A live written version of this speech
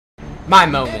My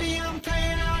moment.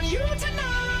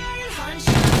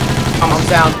 I'm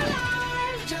down.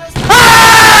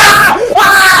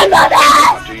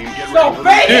 No,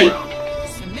 baby!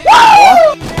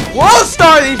 Woo! We'll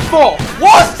start these four!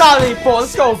 We'll start these four!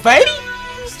 Let's go, baby!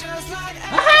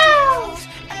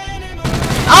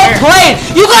 Outplayed!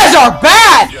 You guys are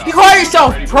bad! You call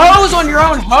yourself pros on your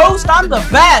own host? I'm the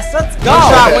best! Let's go!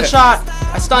 One shot!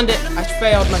 I stunned it. I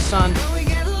failed my son.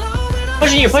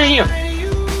 Pushing you!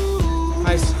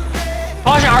 Nice.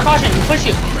 Caution! Push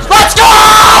you! Let's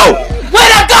go!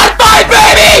 Win a gunfight,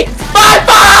 baby!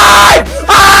 5-5!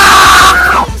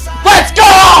 Ah! Let's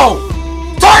go!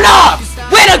 Turn up!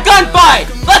 Win a gunfight!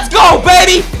 Let's go,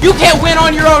 baby! You can't win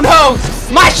on your own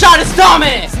host! My shot is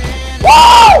dominant!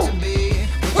 Woo!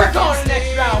 We're going to the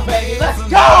next round, baby! Let's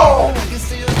go!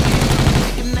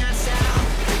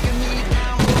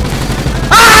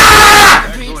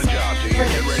 Ah!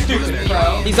 Stupid,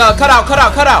 bro. He's cut out.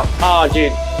 Oh,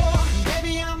 dude.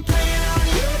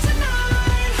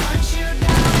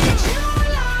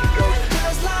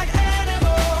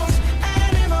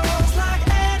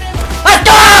 Let's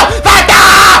go!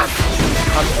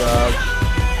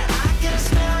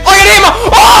 Oh, your name!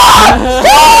 Oh!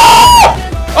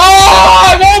 Oh!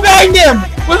 I wall banged him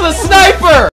with a sniper!